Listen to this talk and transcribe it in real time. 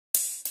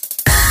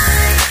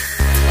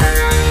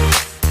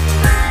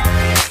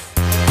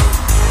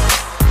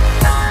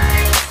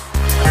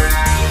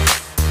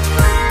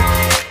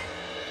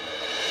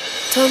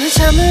더는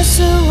참을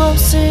수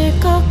없을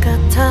것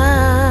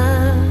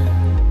같아.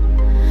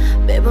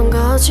 매번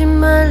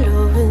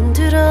거짓말로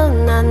흔들어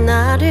난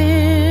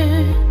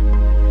나를.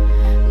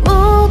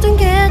 모든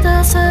게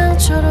다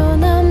상처로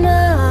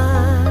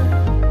남아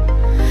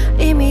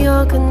이미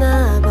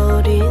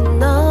어긋나버린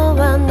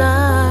너와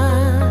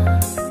나.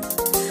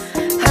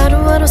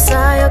 하루하루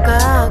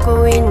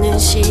쌓여가고 있는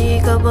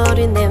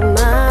식어버린 내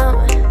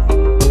맘.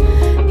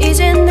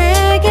 이제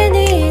내겐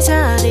이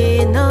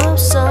자리는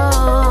없어.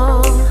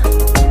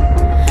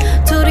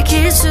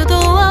 돌이킬 수도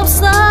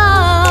없어.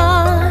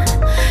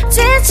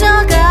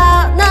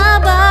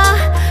 지쳐가나봐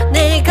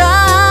내가.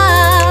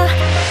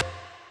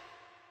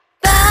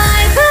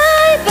 Bye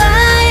bye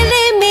bye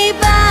leave me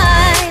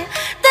by.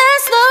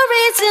 There's no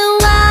reason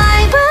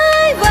why.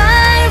 Why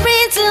why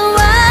reason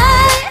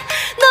why.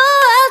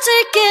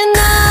 놓아줄게 널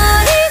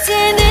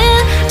이제는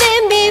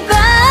leave me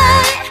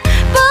by.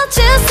 But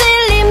you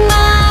still in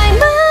my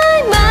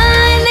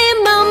mind in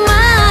my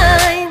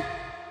mind.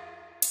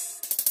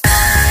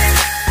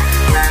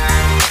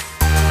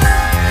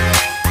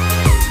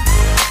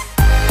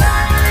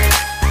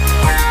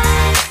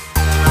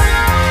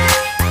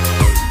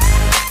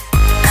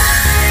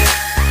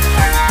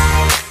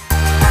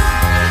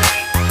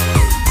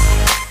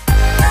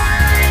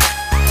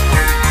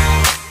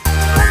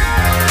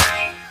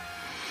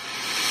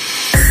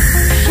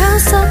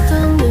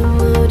 흘렸었던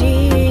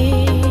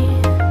눈물이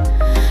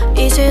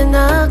이젠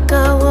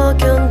아까워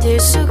견딜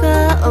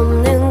수가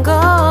없는 것.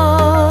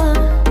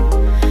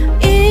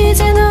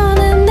 이제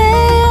너는 내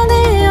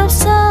안에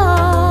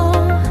없어.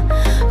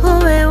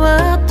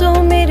 후회와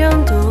또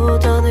미련도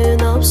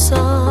더는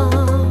없어.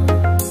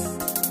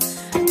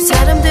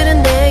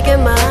 사람들은 내게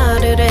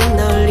말을 해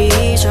널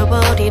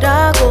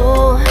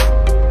잊어버리라고.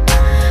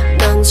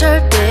 넌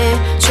절대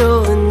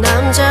좋은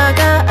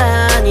남자가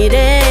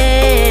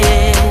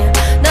아니래.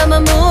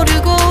 나만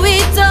모르고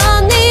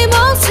있던 네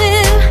모습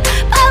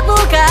바보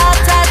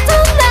같았던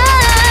난.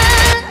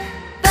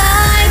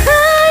 Bye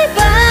bye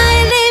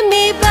bye leave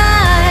me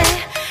by.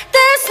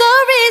 There's no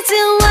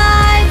reason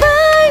why.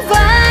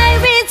 Why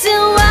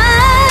reason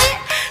why.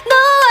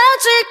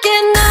 놓아줄게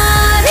널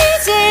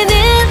이제는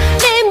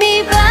leave me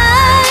by.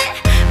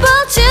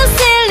 But you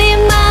still in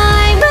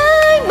my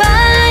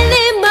mind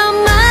in my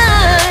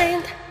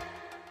mind.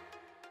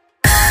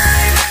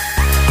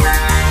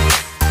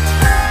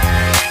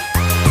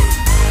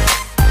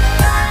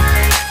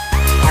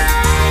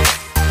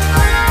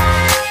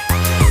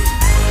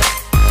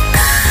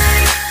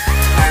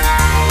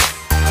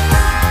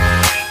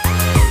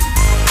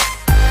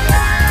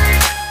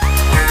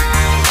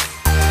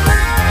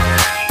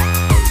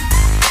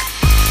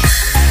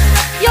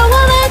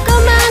 영원할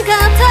것만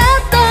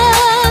같았던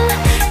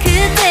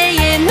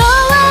그때의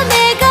너와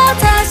내가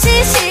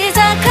다시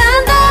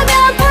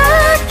시작한다면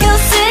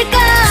바뀌었을까.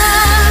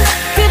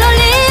 그럴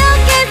리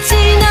없겠지.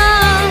 넌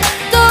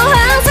또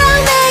항상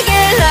내게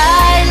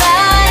lie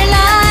lie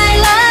lie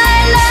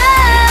lie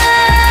lie.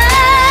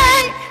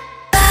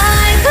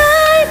 Bye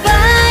bye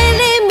bye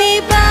leave me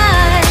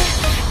by.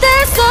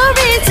 There's no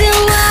reason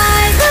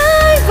why.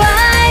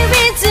 Why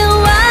reason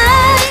why.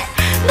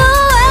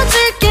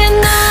 놓아줄게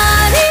널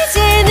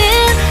이제는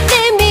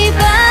leave me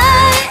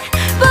by.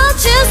 But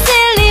you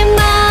still in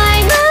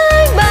my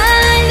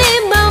mind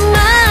in my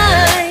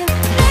mind.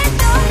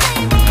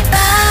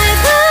 Bye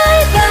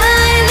bye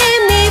bye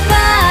leave me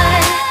by.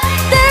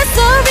 There's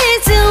no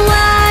reason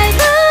why.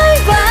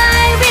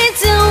 Why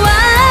reason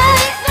why.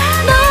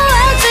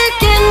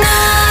 놓아줄게 널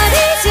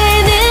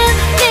이제는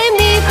leave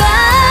me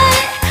by.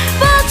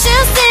 But you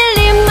still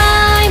in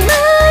my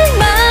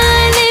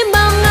mind in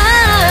my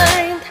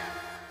mind.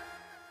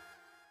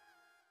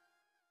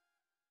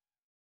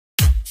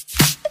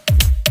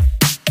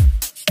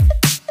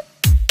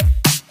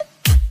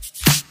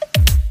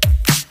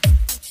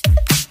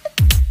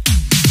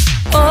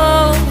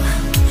 Oh,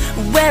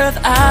 where have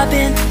I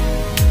been?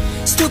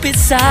 Stupid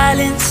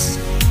silence.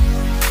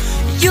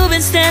 You've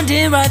been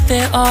standing right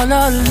there all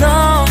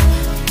along.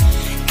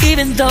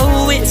 Even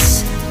though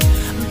it's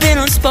been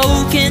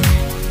unspoken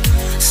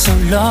so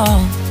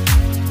long,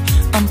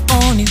 I'm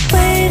only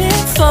waiting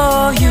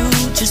for you,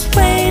 just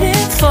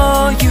waiting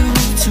for you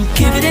to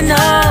give it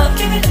enough.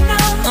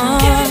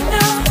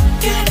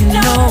 You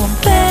know I'm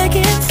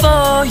begging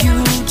for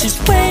you,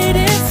 just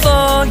waiting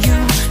for you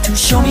to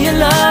show me your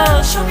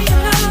love.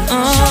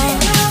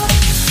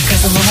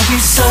 Cause I wanna be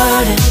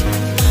certain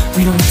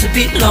we don't have to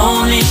be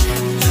lonely,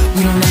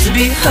 we don't have to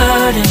be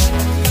hurting.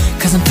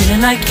 Cause I'm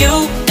feeling like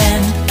you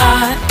and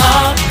I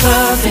are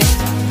perfect.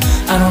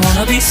 I don't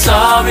wanna be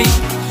sorry,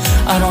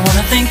 I don't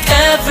wanna think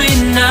every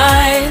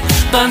night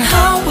about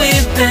how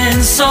we've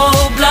been so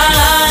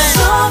blind.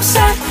 So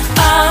upset,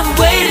 I've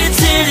waited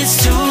till it's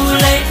too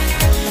late.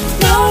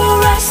 No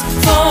rest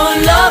for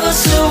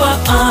lovers who are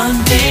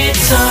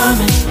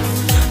undetermined.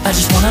 I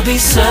just wanna be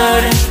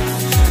certain,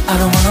 I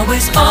don't wanna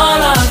waste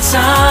all our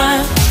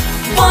time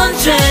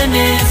wondering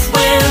if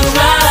we're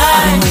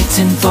right. I've been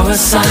waiting for a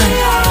sign,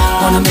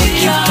 wanna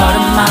make you part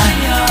of mine.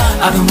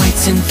 I've been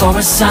waiting for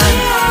a sign,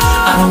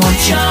 I I don't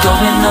want you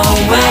going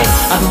away.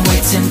 I've been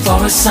waiting for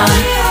a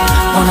sign.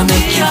 Wanna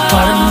make you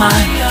part of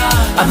mine.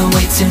 I've been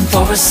waiting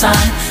for a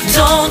sign.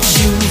 Don't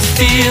you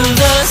feel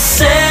the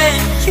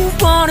same? You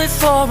want it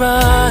for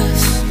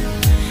us,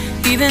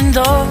 even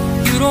though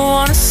you don't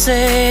wanna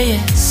say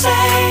it.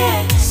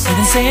 You've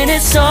been saying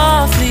it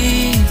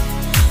softly,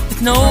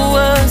 with no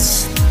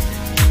words.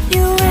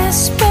 You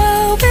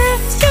whisper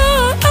with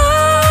your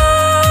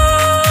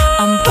eyes.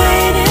 I'm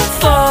waiting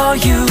for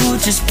you,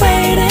 just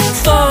waiting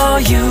for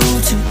you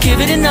to give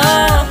it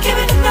enough.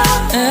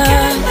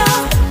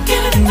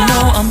 No,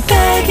 I'm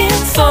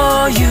begging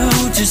for you,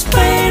 just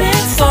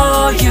waiting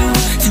for you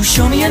to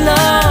show me your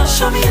love,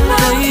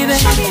 baby.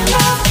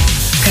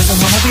 Cause I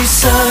wanna be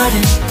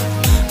certain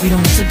we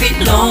don't have to be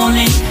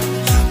lonely,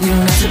 we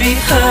don't have to be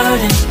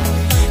hurting.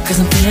 Cause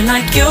I'm feeling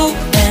like you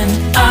and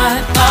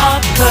I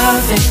are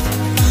perfect.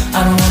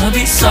 I don't wanna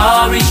be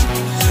sorry,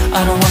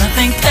 I don't wanna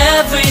think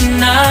every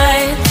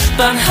night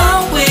about how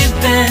we've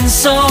been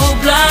so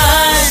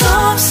blind. So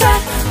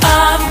upset,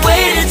 I've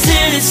waited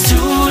till it's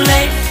too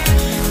late.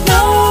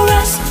 No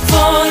rest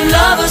for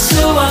lovers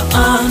who are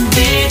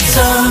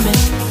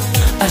undetermined.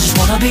 I just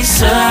wanna be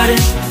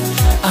certain,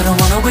 I don't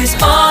wanna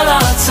waste all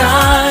our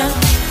time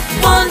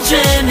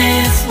wondering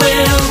if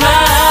we're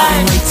right. I've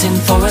been waiting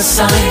for a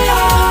sign,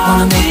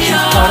 wanna make you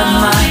part of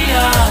mine.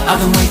 I've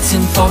been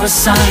waiting for a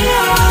sign,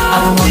 I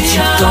don't want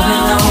you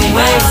going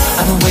away.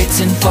 I've been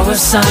waiting for a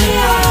sign,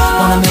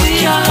 wanna make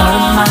you part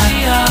of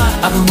mine.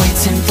 I've been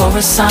waiting for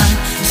a sign.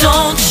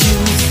 Don't you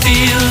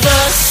feel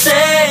the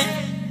same?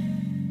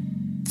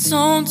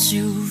 Don't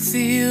you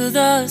feel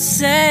the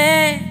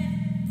same?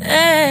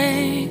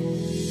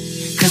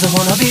 Cause I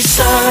wanna be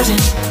certain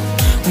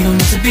we don't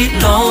need to be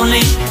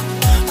lonely,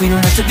 we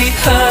don't have to be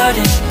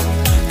hurting.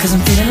 Cause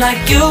I'm feeling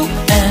like you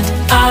and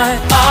I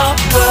are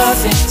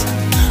perfect.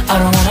 I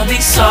don't wanna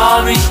be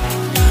sorry,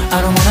 I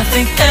don't wanna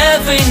think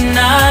every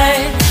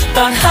night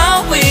about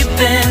how we've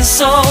been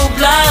so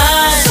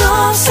blind.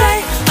 Some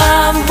say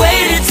I've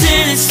waited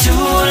till it's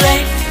too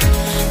late.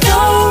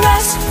 No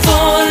rest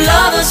for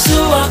lovers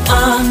who are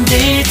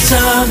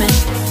undetermined.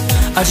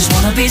 I just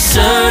wanna be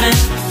certain,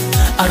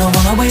 I don't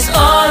wanna waste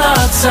all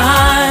our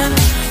time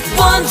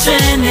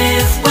wondering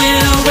if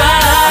we're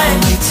right. I've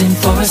been waiting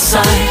for a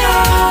sign,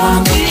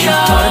 wanna make you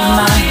part of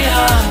mine.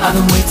 I've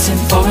been waiting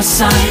for a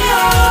sign,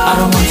 I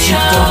don't want you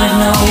going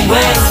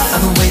away.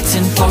 I've been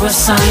waiting for a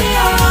sign,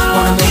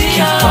 wanna make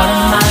you part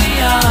of mine.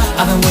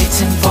 I've been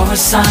waiting for a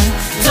sign.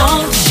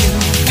 Don't you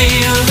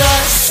feel the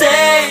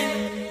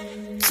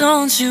same?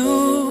 Don't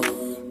you,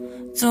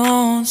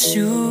 don't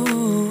you,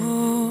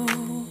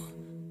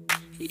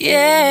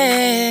 yeah.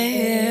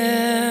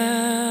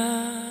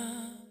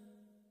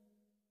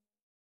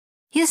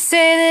 You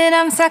say that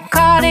I'm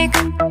psychotic,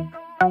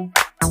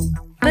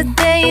 but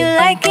then you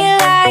like it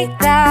like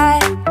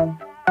that.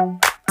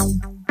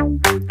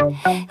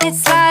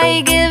 It's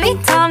like every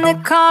time the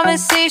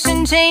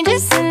conversation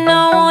changes, and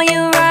I want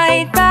you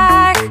right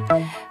back,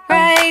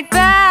 right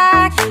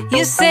back.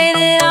 You say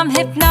that I'm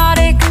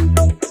hypnotic,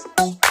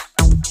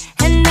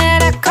 and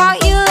that I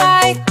caught you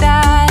like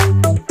that.